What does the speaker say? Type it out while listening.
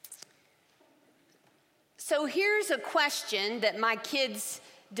So here's a question that my kids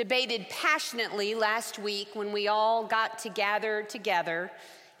debated passionately last week when we all got to gather together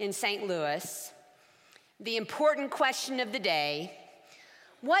in St. Louis. The important question of the day: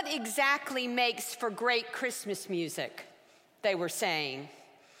 what exactly makes for great Christmas music? They were saying.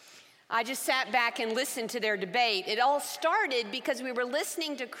 I just sat back and listened to their debate. It all started because we were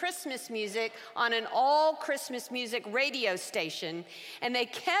listening to Christmas music on an all Christmas music radio station, and they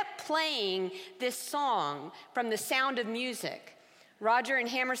kept playing this song from The Sound of Music. Roger and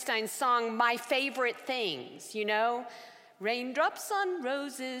Hammerstein's song, My Favorite Things, you know? Raindrops on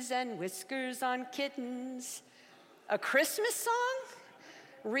roses and whiskers on kittens. A Christmas song?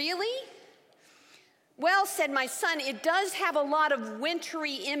 Really? Well, said my son, it does have a lot of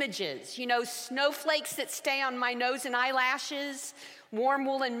wintry images, you know, snowflakes that stay on my nose and eyelashes, warm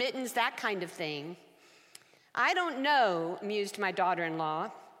woolen mittens, that kind of thing. I don't know, mused my daughter-in-law.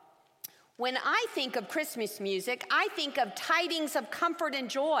 When I think of Christmas music, I think of tidings of comfort and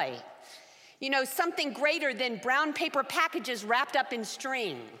joy. You know, something greater than brown paper packages wrapped up in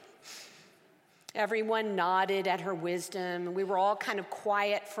string. Everyone nodded at her wisdom. We were all kind of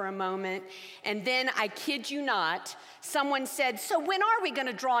quiet for a moment. And then, I kid you not, someone said, "So when are we going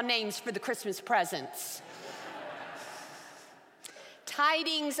to draw names for the Christmas presents?"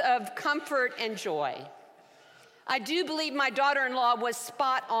 Tidings of comfort and joy. I do believe my daughter-in-law was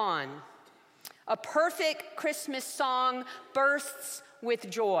spot on. A perfect Christmas song bursts with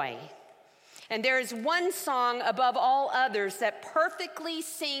joy. And there is one song above all others that perfectly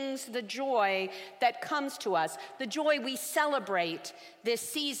sings the joy that comes to us, the joy we celebrate this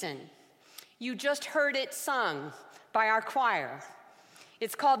season. You just heard it sung by our choir.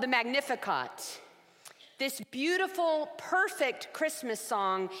 It's called the Magnificat. This beautiful, perfect Christmas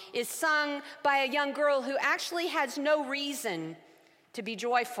song is sung by a young girl who actually has no reason to be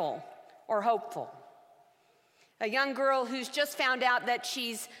joyful or hopeful. A young girl who's just found out that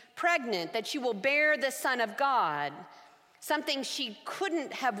she's pregnant, that she will bear the Son of God, something she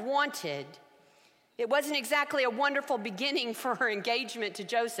couldn't have wanted. It wasn't exactly a wonderful beginning for her engagement to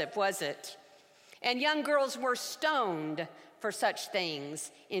Joseph, was it? And young girls were stoned for such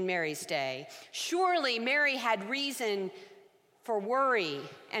things in Mary's day. Surely Mary had reason for worry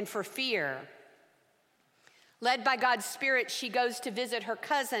and for fear. Led by God's Spirit, she goes to visit her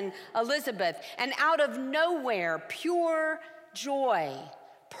cousin Elizabeth, and out of nowhere, pure joy,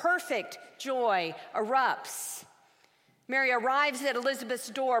 perfect joy erupts. Mary arrives at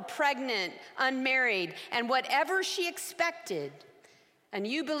Elizabeth's door, pregnant, unmarried, and whatever she expected, a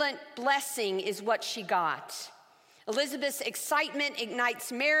jubilant blessing is what she got. Elizabeth's excitement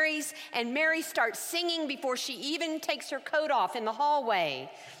ignites Mary's, and Mary starts singing before she even takes her coat off in the hallway.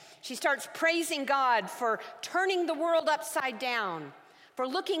 She starts praising God for turning the world upside down, for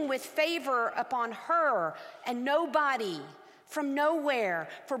looking with favor upon her and nobody from nowhere,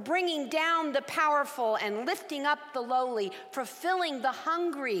 for bringing down the powerful and lifting up the lowly, for filling the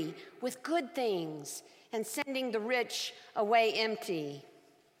hungry with good things and sending the rich away empty.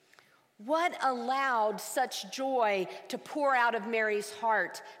 What allowed such joy to pour out of Mary's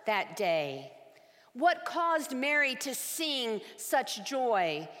heart that day? What caused Mary to sing such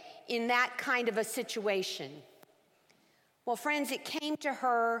joy in that kind of a situation? Well, friends, it came to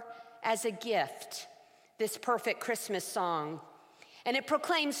her as a gift, this perfect Christmas song. And it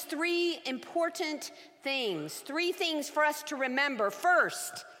proclaims three important things, three things for us to remember.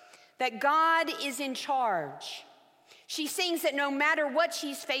 First, that God is in charge. She sings that no matter what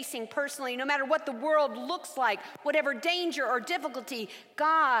she's facing personally, no matter what the world looks like, whatever danger or difficulty,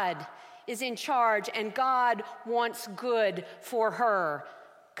 God is in charge and God wants good for her.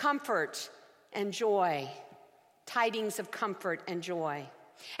 Comfort and joy, tidings of comfort and joy.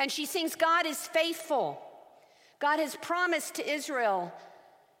 And she sings, God is faithful. God has promised to Israel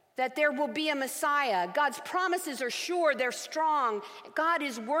that there will be a Messiah. God's promises are sure, they're strong. God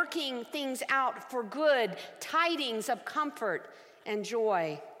is working things out for good, tidings of comfort and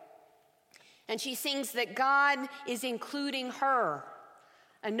joy. And she sings that God is including her,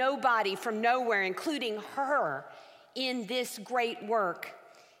 a nobody from nowhere, including her in this great work.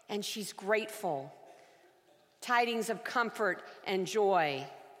 And she's grateful. Tidings of comfort and joy.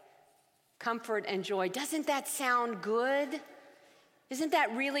 Comfort and joy. Doesn't that sound good? Isn't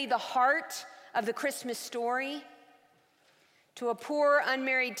that really the heart of the Christmas story? To a poor,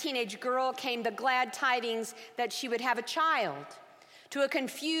 unmarried teenage girl came the glad tidings that she would have a child. To a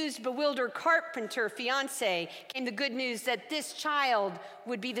confused, bewildered carpenter fiancé came the good news that this child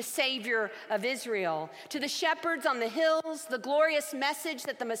would be the Savior of Israel. To the shepherds on the hills, the glorious message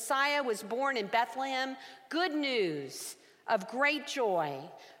that the Messiah was born in Bethlehem, good news of great joy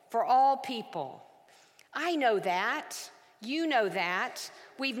for all people. I know that. You know that.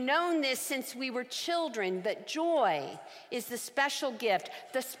 We've known this since we were children, that joy is the special gift,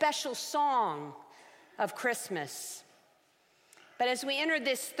 the special song of Christmas. But as we enter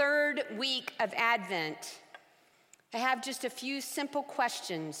this third week of Advent, I have just a few simple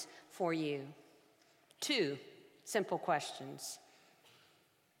questions for you. 2 simple questions.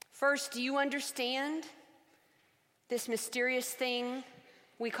 First, do you understand this mysterious thing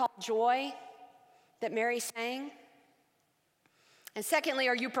we call joy that Mary sang? And secondly,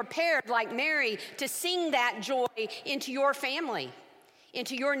 are you prepared, like Mary, to sing that joy into your family,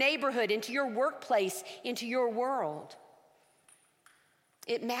 into your neighborhood, into your workplace, into your world?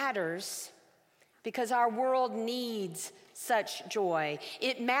 It matters because our world needs such joy.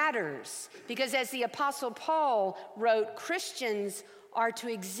 It matters because, as the Apostle Paul wrote, Christians are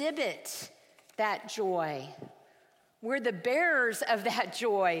to exhibit that joy. We're the bearers of that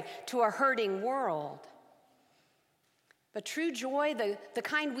joy to a hurting world. But true joy, the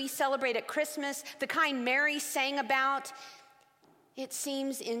kind we celebrate at Christmas, the kind Mary sang about, it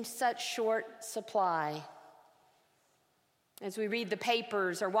seems in such short supply. As we read the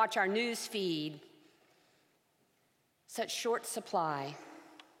papers or watch our news feed, such short supply.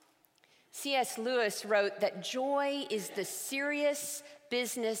 C.S. Lewis wrote that joy is the serious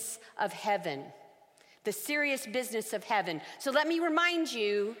business of heaven. The serious business of heaven. So let me remind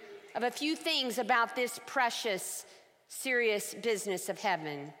you of a few things about this precious, serious business of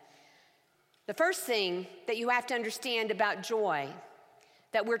heaven. The first thing that you have to understand about joy,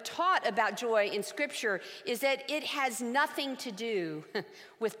 that we're taught about joy in Scripture, is that it has nothing to do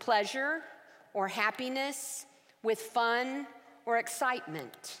with pleasure or happiness, with fun or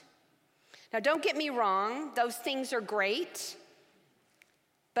excitement. Now, don't get me wrong, those things are great,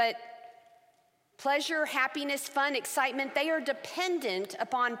 but pleasure, happiness, fun, excitement, they are dependent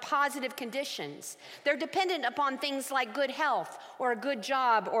upon positive conditions. They're dependent upon things like good health or a good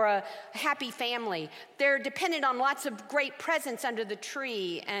job or a happy family. They're dependent on lots of great presents under the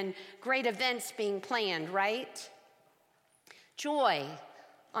tree and great events being planned, right? Joy,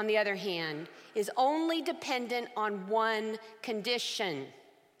 on the other hand, is only dependent on one condition,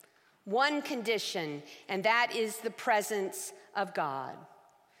 and that is the presence of God.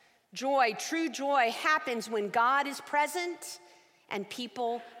 Joy, true joy, happens when God is present and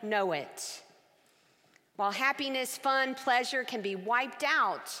people know it. While happiness, fun, pleasure can be wiped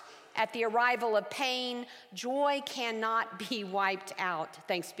out at the arrival of pain, joy cannot be wiped out,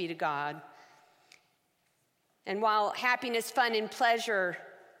 thanks be to God. And while happiness, fun, and pleasure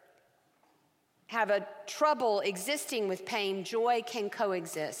have a trouble existing with pain, joy can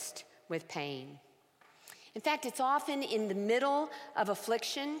coexist with pain. In fact, it's often in the middle of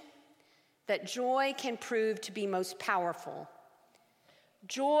affliction that joy can prove to be most powerful.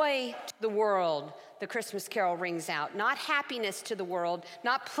 Joy to the world, the Christmas carol rings out. Not happiness to the world,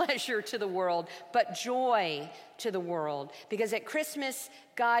 not pleasure to the world, but joy to the world. Because at Christmas,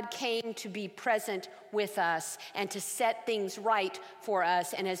 God came to be present with us and to set things right for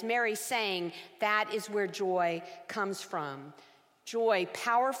us. And as Mary sang, that is where joy comes from. Joy,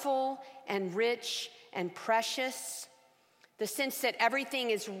 powerful and rich and precious. The sense that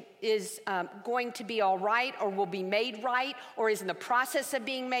everything is going to be all right or will be made right or is in the process of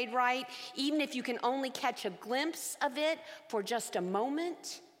being made right, even if you can only catch a glimpse of it for just a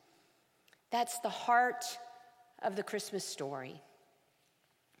moment. That's the heart of the Christmas story.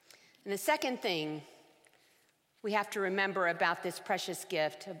 And the second thing we have to remember about this precious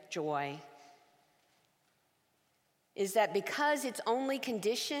gift of joy is that because its only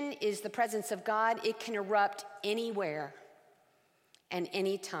condition is the presence of God, it can erupt anywhere and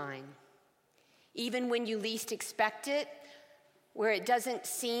any time. Even when you least expect it, where it doesn't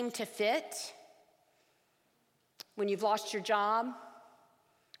seem to fit, when you've lost your job,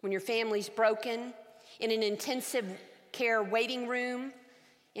 when your family's broken, in an intensive care waiting room,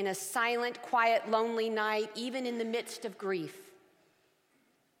 in a silent, quiet, lonely night, even in the midst of grief,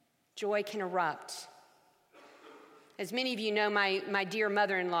 joy can erupt. As many of you know, my dear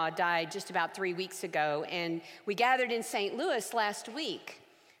mother-in-law died just about 3 weeks ago, and we gathered in St. Louis last week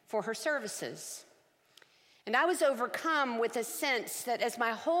for her services. And I was overcome with a sense that as my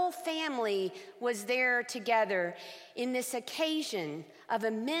whole family was there together in this occasion of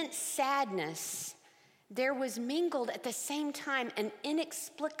immense sadness, there was mingled at the same time an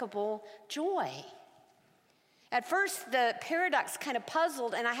inexplicable joy. At first, the paradox kind of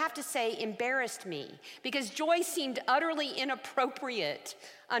puzzled and I have to say embarrassed me because joy seemed utterly inappropriate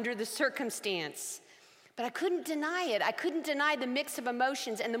under the circumstance. But I couldn't deny it. I couldn't deny the mix of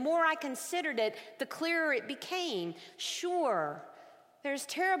emotions. And the more I considered it, the clearer it became. Sure, There's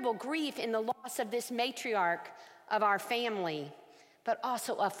terrible grief in the loss of this matriarch of our family, but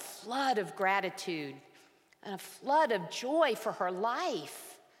also a flood of gratitude and a flood of joy for her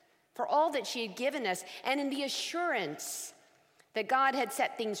life, for all that she had given us, and in the assurance that God had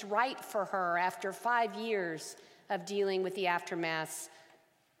set things right for her after 5 years of dealing with the aftermath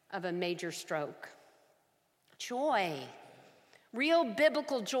of a major stroke. Joy. Real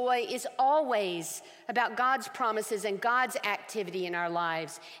biblical joy is always about God's promises and God's activity in our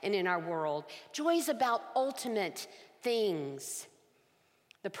lives and in our world. Joy is about ultimate things.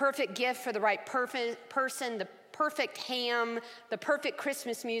 The perfect gift for the right person, the perfect ham, the perfect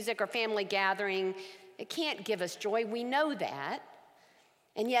Christmas music or family gathering. It can't give us joy. We know that.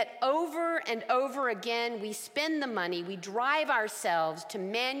 And yet over and over again, we spend the money, we drive ourselves to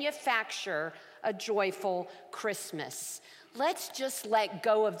manufacture a joyful Christmas. Let's just let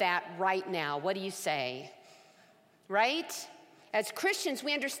go of that right now. What do you say? Right? As Christians,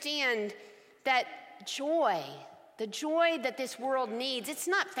 we understand that joy, the joy that this world needs, it's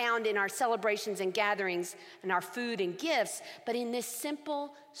not found in our celebrations and gatherings and our food and gifts, but in this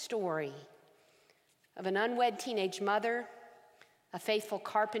simple story of an unwed teenage mother, a faithful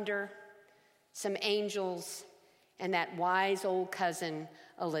carpenter, some angels, and that wise old cousin,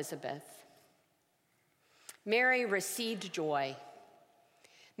 Elizabeth. Mary received joy.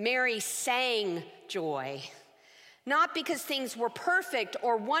 Mary sang joy. Not because things were perfect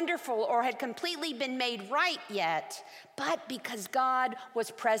or wonderful or had completely been made right yet, but because God was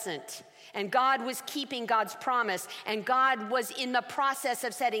present and God was keeping God's promise and God was in the process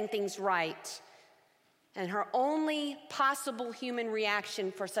of setting things right. And her only possible human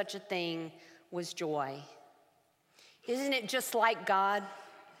reaction for such a thing was joy. Isn't it just like God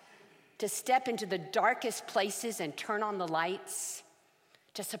to step into the darkest places and turn on the lights,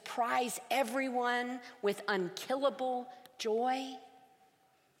 to surprise everyone with unkillable joy?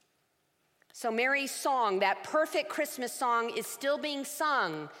 So Mary's song, that perfect Christmas song, is still being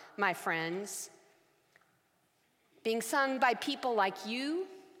sung, my friends. Being sung by people like you,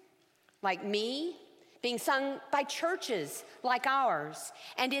 like me, being sung by churches like ours.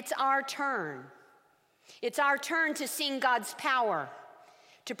 And it's our turn. It's our turn to sing God's power,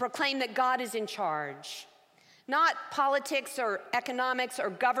 to proclaim that God is in charge. Not politics or economics or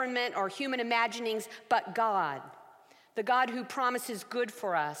government or human imaginings, but God. The God who promises good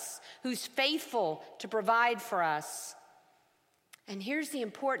for us, who's faithful to provide for us. And here's the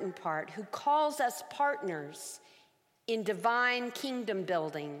important part, who calls us partners in divine kingdom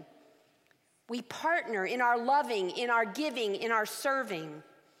building. We partner in our loving, in our giving, in our serving.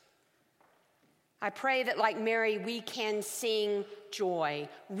 I pray that like Mary, we can sing joy,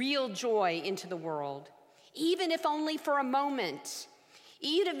 real joy into the world, even if only for a moment,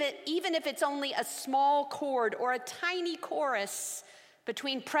 even if it's only a small chord or a tiny chorus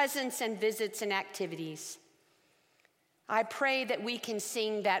between presents and visits and activities. I pray that we can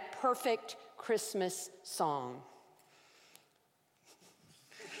sing that perfect Christmas song.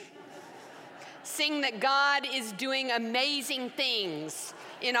 Sing that God is doing amazing things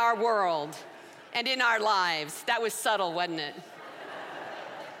in our world and in our lives. That was subtle, wasn't it?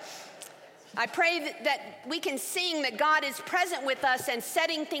 I pray that we can sing that God is present with us and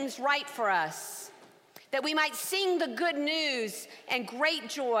setting things right for us, that we might sing the good news and great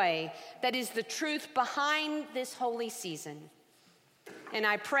joy that is the truth behind this holy season. And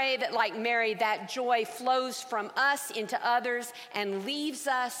I pray that like Mary, that joy flows from us into others and leaves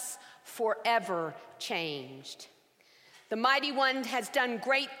us forever changed. The Mighty One has done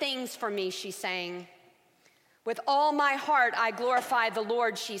great things for me, she sang. With all my heart, I glorify the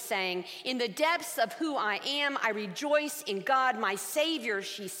Lord, she sang. In the depths of who I am, I rejoice in God, my Savior,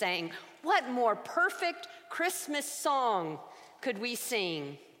 she sang. What more perfect Christmas song could we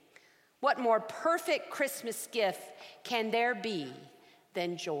sing? What more perfect Christmas gift can there be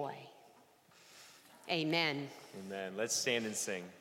than joy? Amen. Amen. Let's stand and sing.